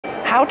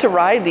how to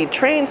ride the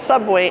train,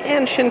 subway,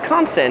 and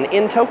Shinkansen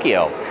in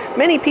Tokyo.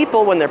 Many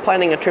people, when they're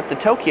planning a trip to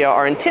Tokyo,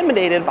 are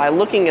intimidated by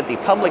looking at the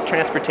public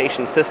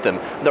transportation system.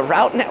 The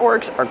route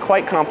networks are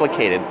quite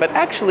complicated, but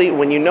actually,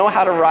 when you know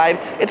how to ride,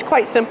 it's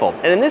quite simple.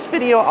 And in this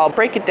video, I'll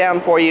break it down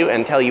for you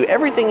and tell you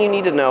everything you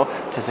need to know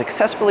to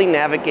successfully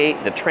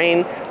navigate the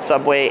train,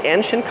 subway,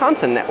 and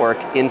Shinkansen network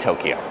in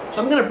Tokyo.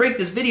 So I'm going to break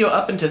this video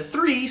up into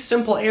 3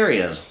 simple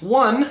areas.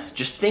 1,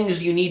 just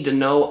things you need to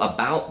know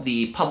about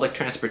the public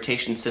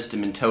transportation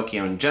system in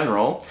Tokyo in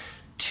general.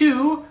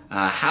 2,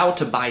 how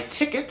to buy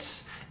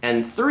tickets.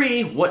 And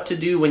 3, what to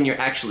do when you're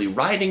actually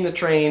riding the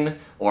train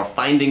or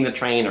finding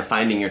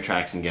your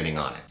tracks and getting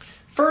on it.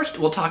 First,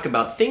 we'll talk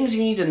about things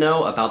you need to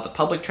know about the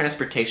public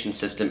transportation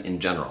system in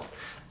general.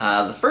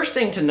 The first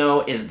thing to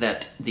know is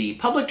that the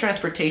public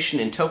transportation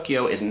in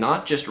Tokyo is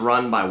not just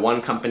run by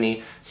one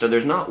company, so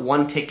there's not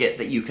one ticket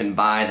that you can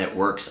buy that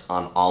works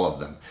on all of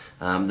them.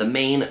 The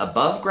main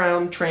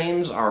above-ground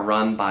trains are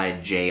run by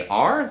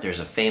JR. There's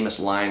a famous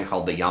line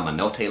called the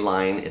Yamanote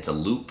line. It's a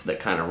loop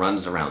that kind of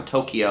runs around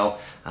Tokyo.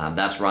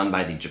 That's run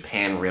by the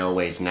Japan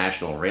Railways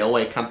National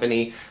Railway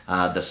Company.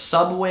 The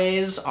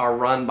subways are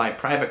run by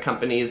private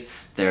companies.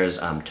 There's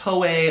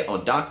Toei,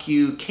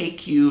 Odakyu,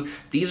 Keikyu.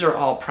 These are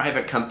all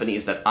private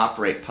companies that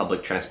operate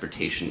public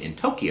transportation in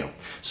Tokyo.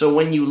 So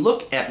when you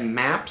look at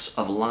maps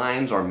of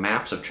lines or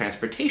maps of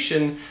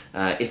transportation,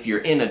 if you're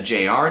in a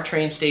JR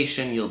train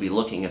station, you'll be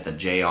looking at the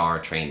JR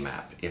train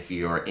map. If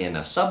you're in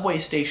a subway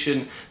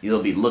station,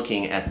 you'll be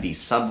looking at the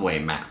subway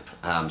map.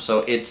 So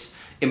it's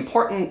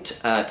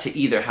important to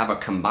either have a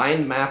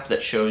combined map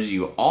that shows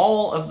you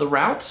all of the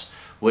routes,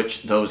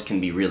 which those can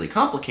be really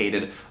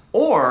complicated,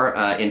 or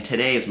in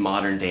today's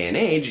modern day and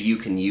age, you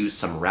can use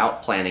some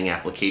route planning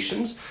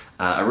applications.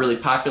 A really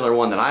popular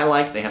one that I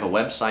like, they have a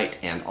website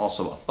and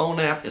also a phone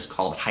app, is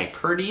called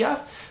Hyperdia.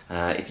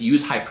 If you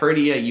use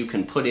Hyperdia, you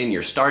can put in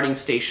your starting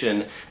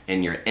station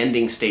and your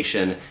ending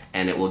station,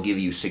 and it will give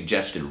you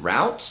suggested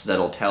routes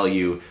that'll tell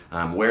you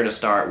where to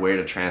start, where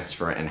to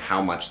transfer, and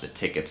how much the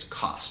tickets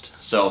cost.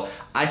 So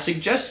I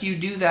suggest you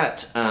do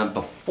that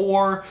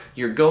before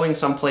you're going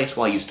someplace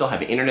while you still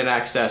have internet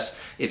access.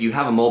 If you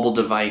have a mobile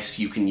device,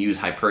 you can use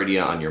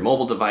Hyperdia on your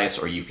mobile device,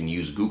 or you can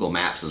use Google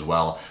Maps as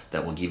well.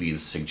 That will give you the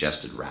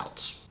suggested routes.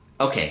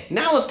 Okay,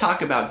 now let's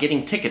talk about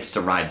getting tickets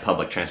to ride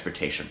public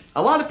transportation.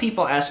 A lot of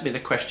people ask me the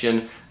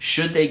question,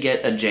 should they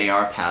get a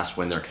JR pass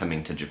when they're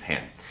coming to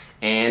Japan?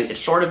 And it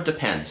sort of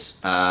depends.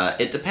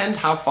 It depends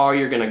how far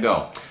you're gonna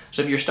go.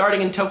 So if you're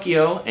starting in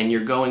Tokyo and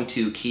you're going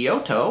to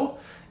Kyoto,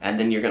 and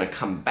then you're going to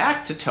come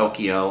back to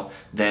Tokyo,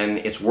 then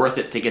it's worth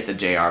it to get the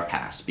JR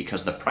pass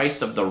because the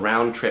price of the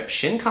round-trip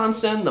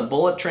Shinkansen, the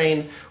bullet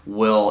train,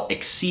 will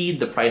exceed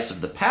the price of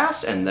the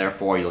pass, and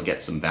therefore you'll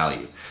get some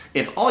value.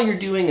 If all you're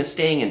doing is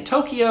staying in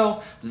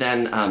Tokyo,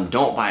 then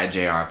don't buy a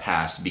JR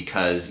pass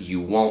because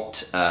you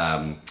won't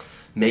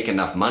make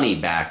enough money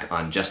back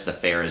on just the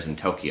fares in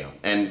Tokyo.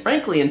 And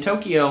frankly, in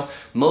Tokyo,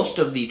 most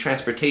of the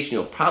transportation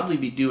you'll probably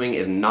be doing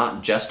is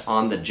not just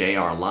on the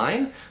JR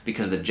line,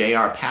 because the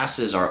JR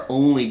passes are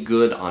only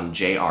good on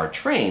JR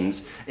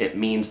trains. It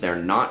means they're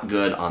not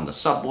good on the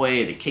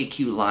subway, the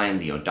Keikyu line,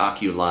 the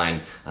Odakyu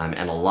line,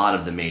 and a lot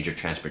of the major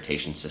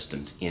transportation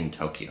systems in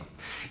Tokyo.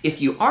 If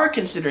you are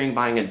considering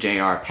buying a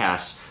JR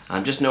pass,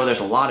 just know there's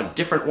a lot of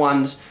different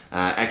ones.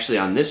 Actually,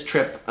 on this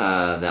trip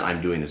that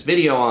I'm doing this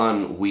video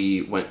on,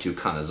 we went to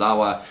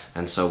Kanazawa,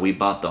 and so we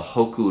bought the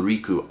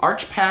Hokuriku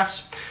Arch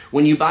Pass.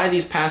 When you buy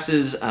these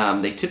passes,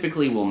 they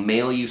typically will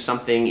mail you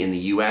something in the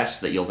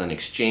US that you'll then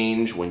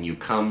exchange when you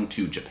come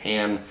to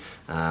Japan.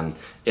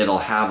 It'll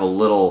have a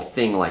little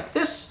thing like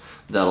this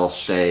that'll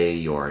say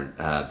your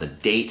the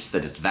dates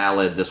that it's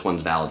valid. This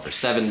one's valid for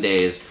 7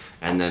 days.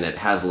 And then it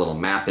has a little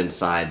map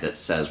inside that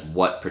says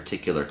what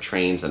particular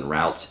trains and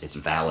routes it's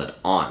valid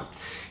on.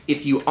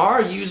 If you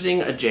are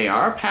using a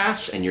JR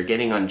pass and you're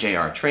getting on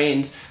JR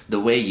trains, the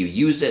way you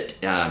use it,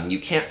 you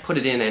can't put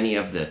it in any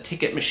of the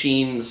ticket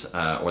machines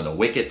or the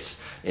wickets.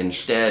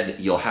 Instead,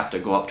 you'll have to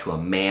go up to a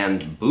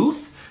manned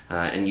booth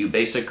and you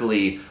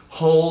basically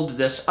hold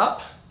this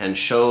up and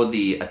show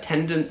the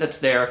attendant that's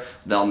there.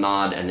 They'll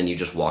nod and then you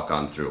just walk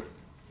on through.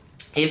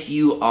 If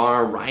you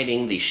are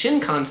riding the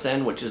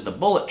Shinkansen, which is the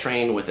bullet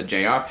train with a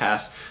JR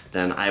pass,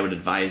 then I would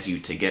advise you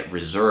to get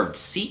reserved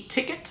seat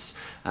tickets.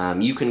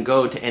 You can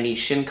go to any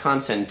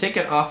Shinkansen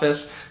ticket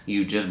office,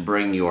 you just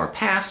bring your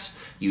pass,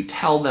 you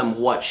tell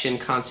them what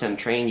Shinkansen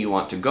train you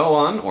want to go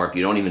on, or if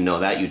you don't even know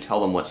that, you tell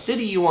them what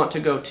city you want to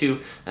go to,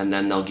 and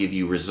then they'll give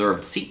you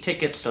reserved seat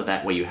tickets, so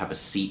that way you have a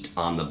seat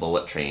on the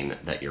bullet train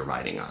that you're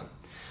riding on.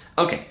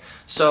 Okay,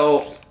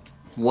 so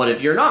what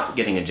if you're not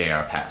getting a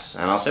JR pass?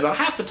 And I'll say about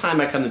half the time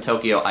I come to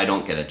Tokyo, I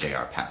don't get a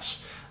JR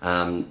pass.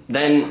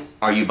 Then,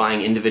 are you buying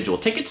individual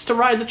tickets to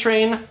ride the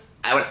train?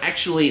 I would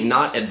actually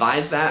not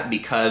advise that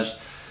because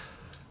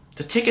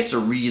the tickets are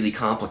really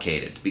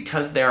complicated.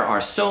 Because there are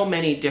so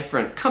many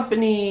different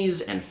companies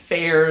and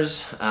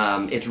fares,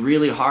 it's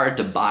really hard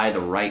to buy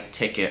the right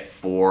ticket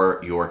for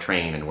your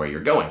train and where you're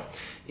going.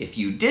 If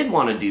you did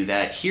want to do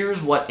that,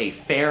 here's what a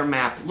fare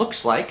map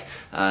looks like.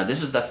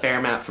 This is the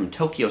fare map from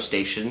Tokyo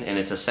Station, and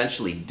it's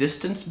essentially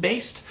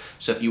distance-based.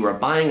 So if you were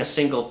buying a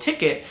single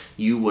ticket,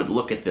 you would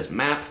look at this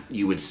map,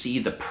 you would see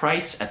the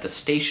price at the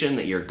station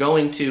that you're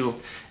going to,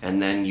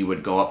 and then you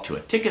would go up to a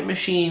ticket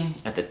machine.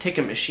 At the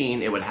ticket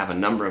machine, it would have a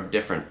number of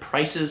different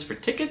prices for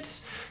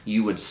tickets.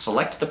 You would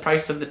select the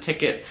price of the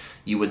ticket.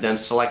 You would then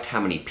select how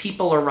many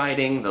people are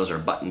riding. Those are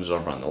buttons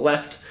over on the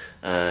left.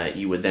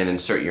 You would then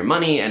insert your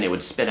money, and it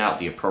would spit out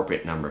the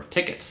appropriate number of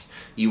tickets.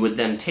 You would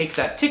then take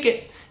that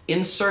ticket,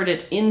 insert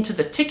it into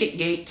the ticket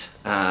gate,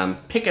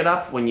 pick it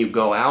up when you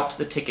go out to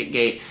the ticket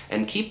gate,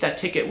 and keep that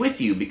ticket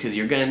with you because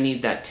you're going to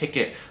need that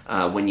ticket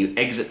when you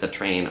exit the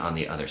train on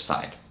the other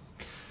side.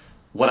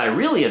 What I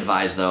really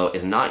advise, though,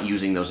 is not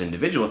using those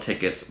individual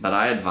tickets, but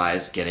I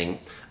advise getting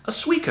a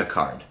Suica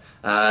card.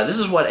 This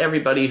is what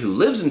everybody who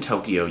lives in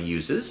Tokyo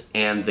uses,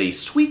 and the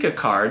Suica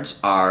cards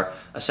are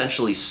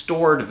essentially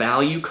stored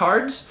value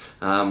cards.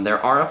 They're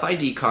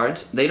RFID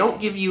cards. They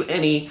don't give you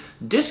any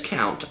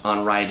discount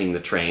on riding the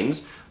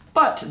trains,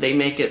 but they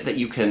make it that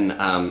you can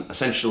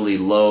essentially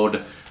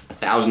load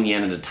 1,000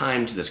 yen at a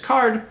time to this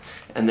card,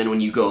 and then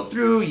when you go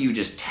through, you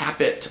just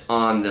tap it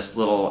on this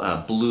little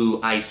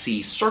blue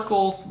IC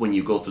circle. When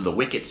you go through the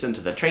wickets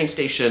into the train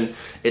station,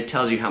 it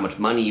tells you how much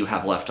money you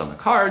have left on the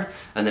card,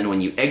 and then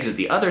when you exit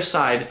the other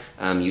side,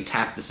 you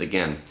tap this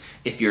again.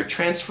 If you're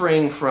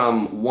transferring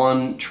from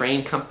one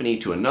train company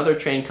to another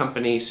train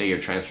company, say you're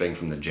transferring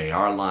from the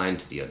JR line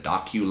to the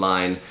Odakyu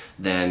line,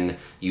 then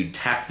you'd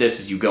tap this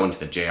as you go into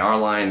the JR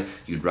line,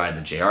 you'd ride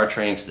the JR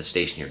train to the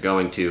station you're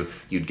going to,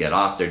 you'd get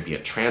off, there'd be a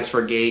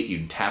transfer gate,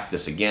 you'd tap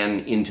this again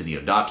into the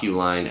Odakyu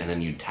line, and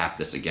then you'd tap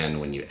this again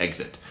when you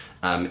exit.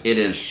 It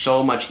is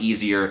so much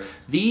easier.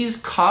 These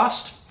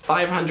cost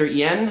 500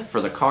 yen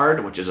for the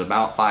card, which is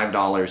about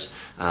 $5,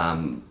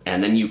 and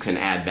then you can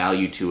add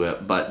value to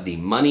it, but the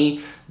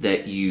money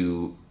that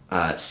you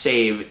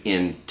save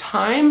in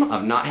time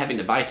of not having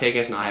to buy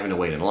tickets, not having to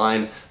wait in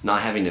line,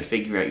 not having to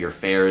figure out your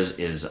fares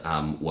is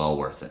well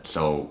worth it.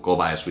 So go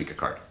buy a Suica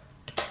card.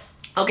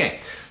 Okay,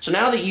 so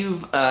now that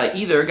you've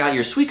either got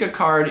your Suica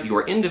card,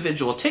 your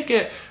individual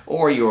ticket,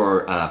 or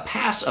your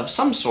pass of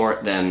some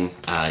sort, then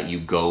you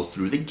go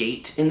through the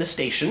gate in the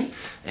station,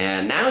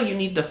 and now you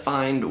need to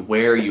find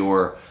where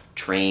your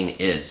train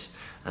is.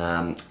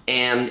 And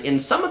in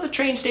some of the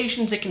train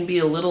stations, it can be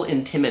a little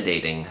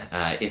intimidating.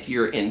 If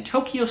you're in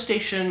Tokyo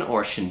Station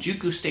or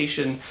Shinjuku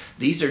Station,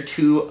 these are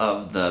two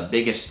of the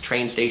biggest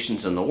train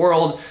stations in the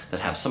world that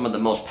have some of the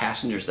most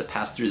passengers that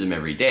pass through them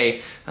every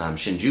day.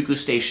 Shinjuku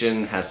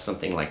Station has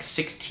something like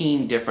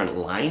 16 different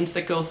lines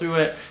that go through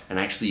it, and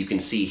actually you can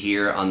see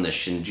here on the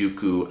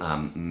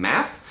Shinjuku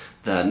map,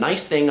 the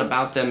nice thing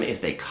about them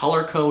is they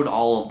color code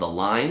all of the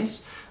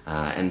lines.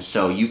 And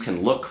so you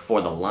can look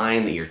for the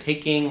line that you're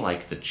taking,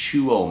 like the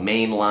Chuo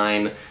main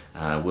line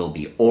will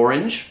be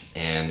orange,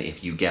 and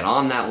if you get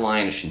on that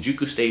line at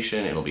Shinjuku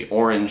Station, it'll be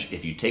orange.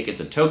 If you take it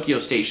to Tokyo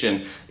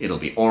Station, it'll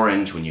be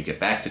orange. When you get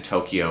back to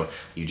Tokyo,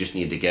 you just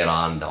need to get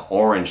on the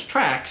orange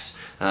tracks,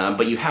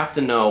 but you have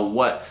to know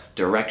what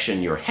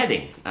direction you're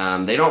heading.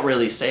 They don't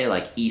really say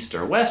like east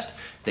or west.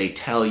 They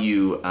tell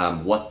you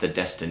what the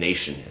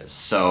destination is.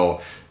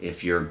 So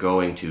if you're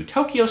going to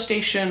Tokyo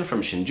Station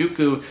from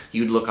Shinjuku,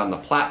 you'd look on the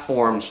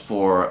platforms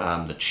for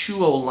the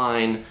Chuo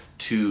line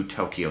to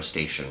Tokyo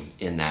Station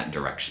in that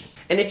direction.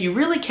 And if you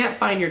really can't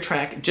find your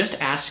track,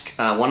 just ask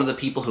one of the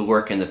people who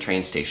work in the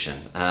train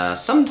station.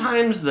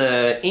 Sometimes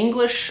the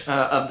English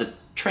of the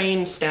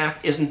train staff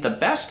isn't the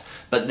best,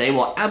 but they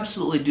will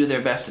absolutely do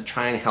their best to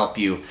try and help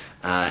you,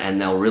 and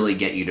they'll really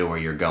get you to where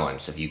you're going.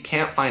 So if you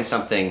can't find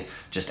something,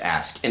 just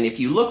ask. And if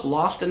you look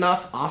lost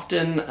enough,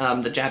 often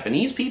the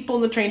Japanese people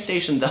in the train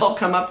station, they'll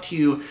come up to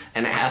you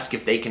and ask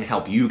if they can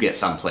help you get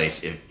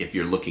someplace if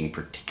you're looking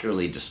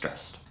particularly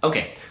distressed.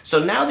 Okay,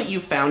 so now that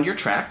you've found your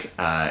track,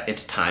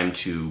 it's time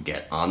to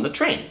get on the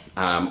train,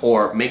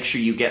 or make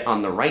sure you get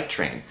on the right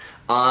train.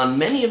 On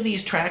many of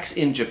these tracks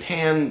in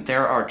Japan,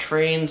 there are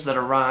trains that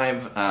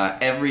arrive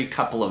every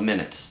couple of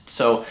minutes.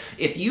 So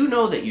if you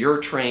know that your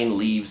train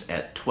leaves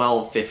at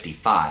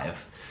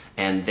 12:55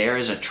 and there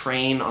is a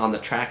train on the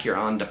track you're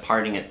on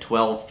departing at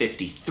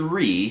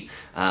 12:53,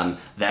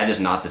 that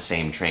is not the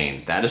same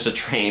train. That is a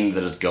train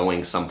that is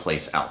going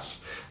someplace else.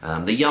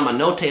 The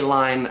Yamanote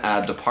line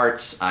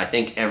departs, I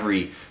think,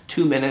 every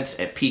 2 minutes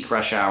at peak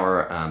rush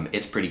hour.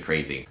 It's pretty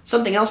crazy.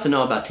 Something else to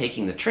know about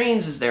taking the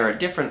trains is there are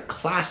different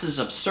classes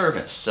of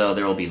service. So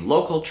there will be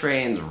local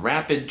trains,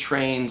 rapid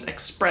trains,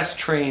 express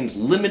trains,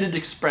 limited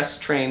express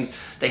trains.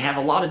 They have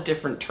a lot of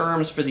different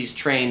terms for these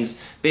trains.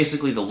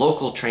 Basically, the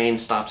local train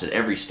stops at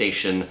every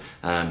station.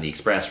 The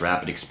express,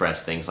 rapid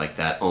express, things like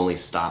that only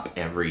stop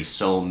every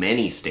so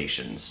many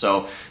stations.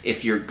 So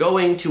if you're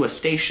going to a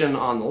station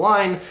on the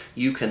line,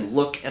 you can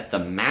look at the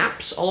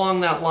maps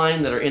along that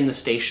line that are in the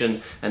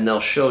station, and they'll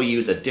show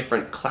you the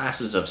different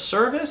classes of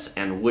service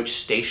and which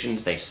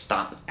stations they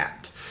stop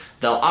at.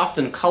 They'll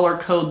often color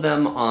code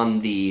them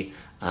on the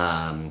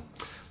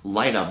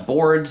light up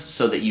boards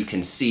so that you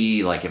can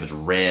see, like if it's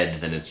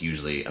red, then it's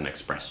usually an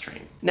express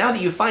train. Now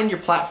that you find your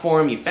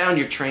platform, you found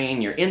your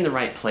train, you're in the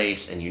right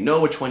place, and you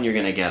know which one you're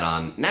gonna get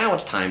on, now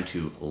it's time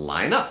to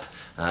line up.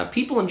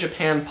 People in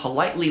Japan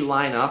politely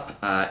line up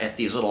at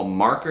these little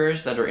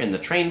markers that are in the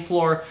train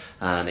floor.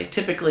 They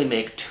typically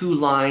make 2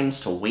 lines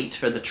to wait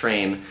for the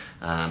train.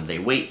 They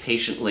wait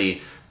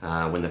patiently.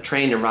 When the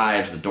train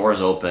arrives, the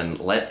doors open,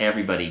 let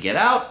everybody get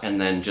out, and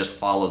then just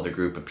follow the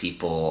group of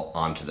people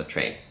onto the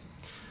train.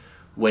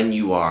 When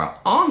you are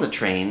on the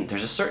train,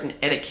 there's a certain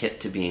etiquette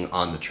to being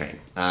on the train.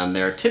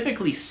 There are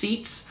typically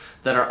seats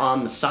that are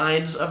on the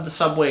sides of the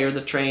subway or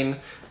the train.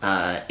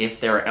 If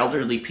there are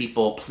elderly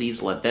people,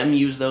 please let them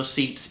use those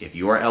seats. If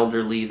you are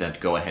elderly, then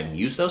go ahead and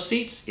use those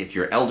seats. If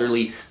you're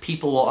elderly,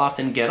 people will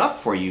often get up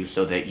for you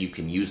so that you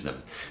can use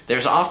them.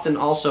 There's often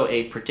also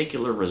a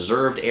particular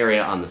reserved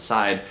area on the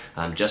side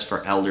just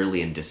for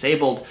elderly and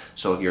disabled.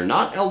 So if you're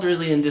not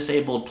elderly and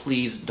disabled,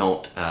 please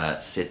don't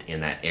sit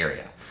in that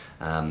area.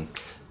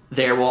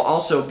 There will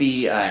also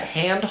be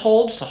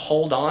handholds to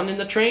hold on in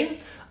the train.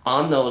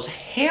 On those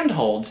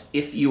handholds,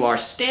 if you are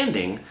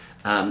standing,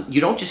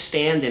 you don't just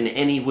stand in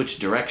any which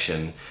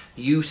direction.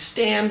 You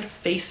stand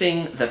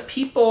facing the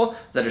people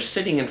that are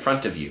sitting in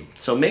front of you.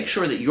 So make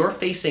sure that you're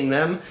facing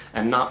them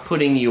and not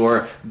putting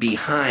your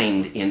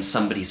behind in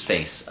somebody's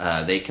face.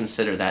 They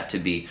consider that to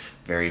be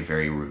very,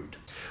 very rude.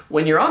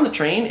 When you're on the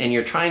train and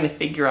you're trying to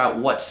figure out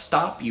what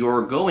stop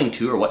you're going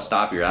to, or what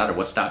stop you're at, or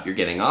what stop you're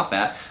getting off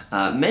at,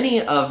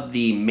 many of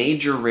the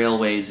major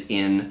railways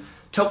in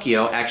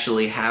Tokyo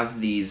actually have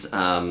these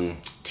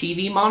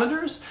TV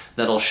monitors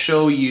that'll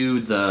show you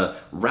the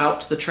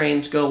route the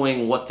train's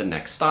going, what the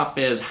next stop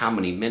is, how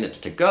many minutes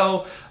to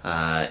go.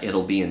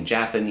 It'll be in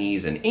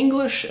Japanese and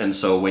English, and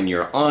so when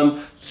you're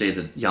on, say,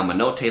 the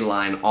Yamanote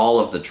line, all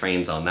of the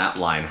trains on that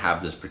line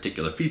have this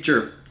particular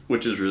feature,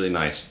 which is really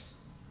nice.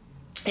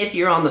 If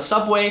you're on the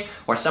subway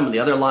or some of the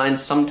other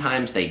lines,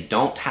 sometimes they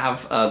don't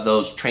have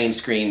those train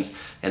screens.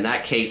 In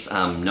that case,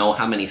 know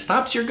how many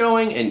stops you're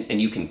going,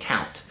 and you can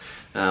count.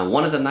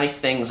 One of the nice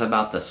things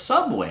about the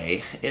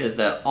subway is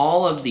that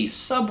all of the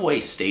subway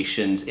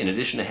stations, in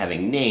addition to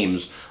having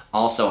names,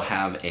 also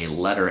have a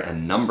letter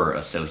and number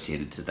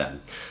associated to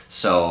them.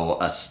 So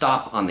a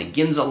stop on the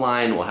Ginza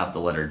line will have the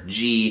letter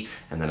G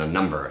and then a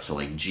number, so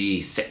like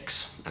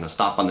G6. And a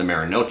stop on the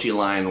Marunouchi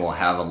line will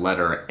have a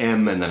letter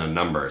M and then a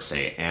number,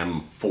 say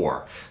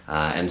M4.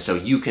 And so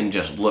you can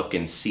just look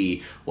and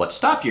see what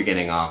stop you're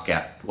getting off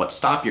at,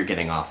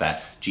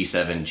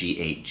 G7,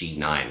 G8,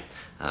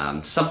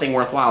 G9. Something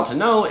worthwhile to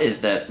know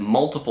is that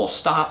multiple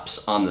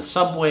stops on the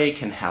subway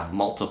can have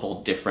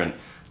multiple different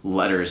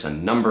letters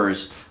and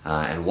numbers,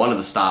 and one of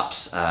the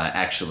stops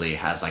actually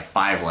has like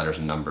 5 letters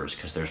and numbers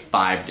because there's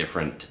 5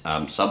 different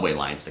subway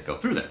lines that go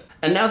through there.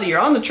 And now that you're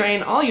on the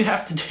train, all you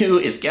have to do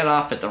is get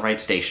off at the right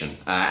station.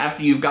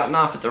 After you've gotten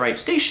off at the right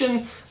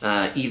station,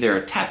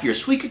 either tap your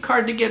Suica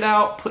card to get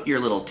out, put your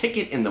little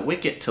ticket in the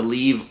wicket to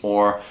leave,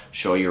 or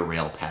show your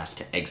rail pass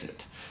to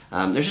exit.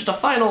 There's just a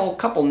final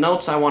couple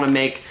notes I want to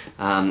make.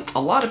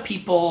 A lot of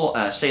people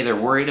say they're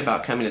worried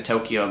about coming to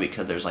Tokyo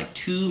because there's like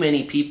too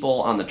many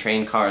people on the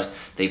train cars.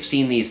 They've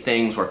seen these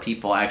things where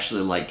people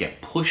actually like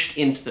get pushed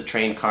into the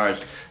train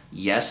cars.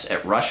 Yes,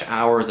 at rush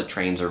hour, the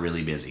trains are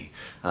really busy.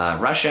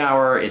 Rush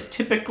hour is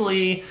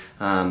typically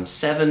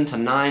 7 to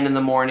 9 in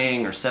the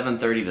morning or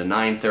 7:30 to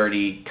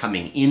 9:30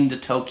 coming into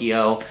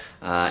Tokyo,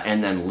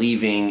 and then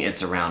leaving,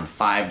 it's around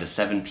 5 to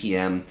 7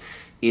 p.m.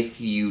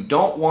 If you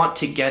don't want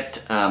to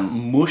get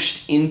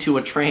mushed into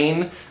a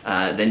train,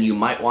 then you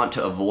might want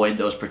to avoid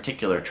those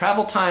particular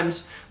travel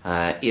times.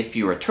 If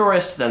you're a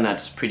tourist, then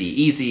that's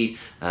pretty easy.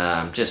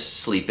 Just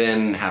sleep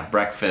in, have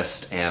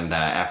breakfast, and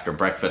after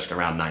breakfast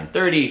around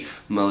 9:30,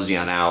 mosey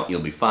on out,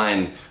 you'll be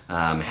fine.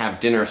 Have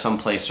dinner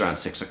someplace around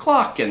 6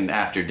 o'clock, and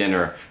after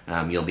dinner,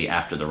 you'll be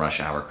after the rush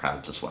hour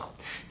crowds as well.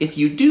 If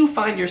you do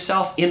find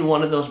yourself in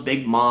one of those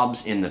big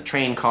mobs in the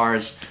train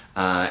cars,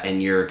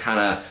 and you're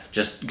kind of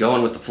just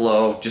going with the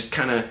flow, just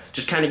kind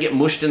of get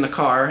mushed in the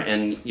car,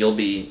 and you'll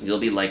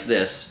be like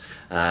this.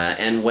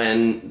 And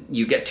when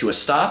you get to a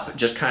stop,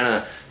 just kind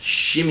of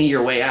shimmy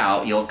your way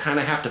out. You'll kind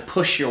of have to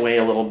push your way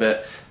a little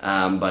bit,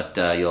 but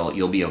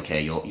you'll be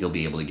okay. You'll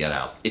be able to get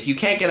out. If you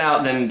can't get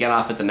out, then get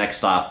off at the next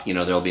stop. You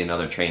know, there'll be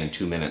another train in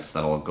 2 minutes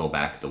that'll go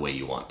back the way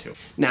you want to.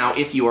 Now,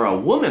 if you are a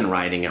woman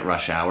riding at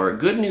rush hour,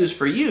 good news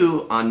for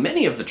you, on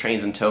many of the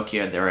trains in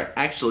Tokyo, there are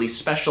actually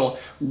special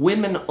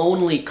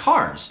women-only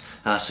cars.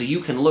 So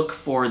you can look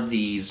for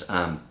these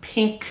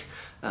pink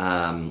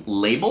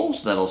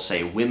labels that'll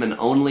say women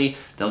only.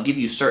 They'll give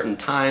you certain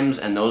times,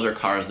 and those are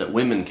cars that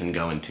women can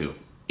go into.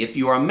 If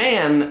you are a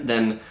man,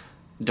 then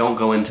don't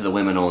go into the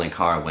women only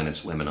car when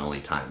it's women only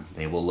time.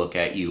 They will look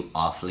at you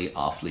awfully,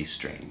 awfully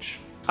strange.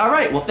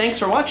 Alright, well, thanks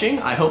for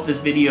watching. I hope this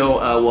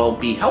video will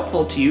be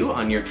helpful to you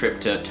on your trip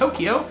to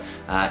Tokyo.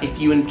 If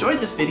you enjoyed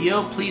this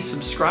video, please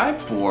subscribe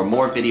for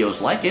more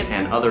videos like it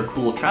and other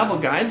cool travel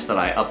guides that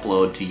I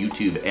upload to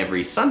YouTube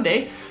every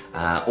Sunday.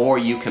 Or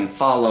you can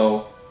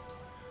follow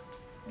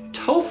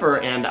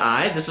Topher and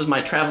I. This is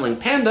my traveling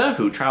panda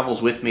who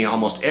travels with me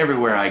almost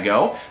everywhere I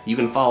go. You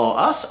can follow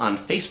us on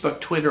Facebook,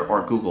 Twitter,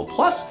 or Google+.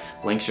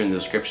 Links are in the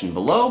description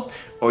below.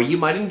 Or you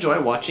might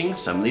enjoy watching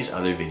some of these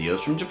other videos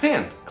from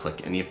Japan.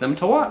 Click any of them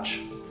to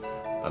watch.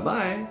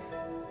 Bye-bye.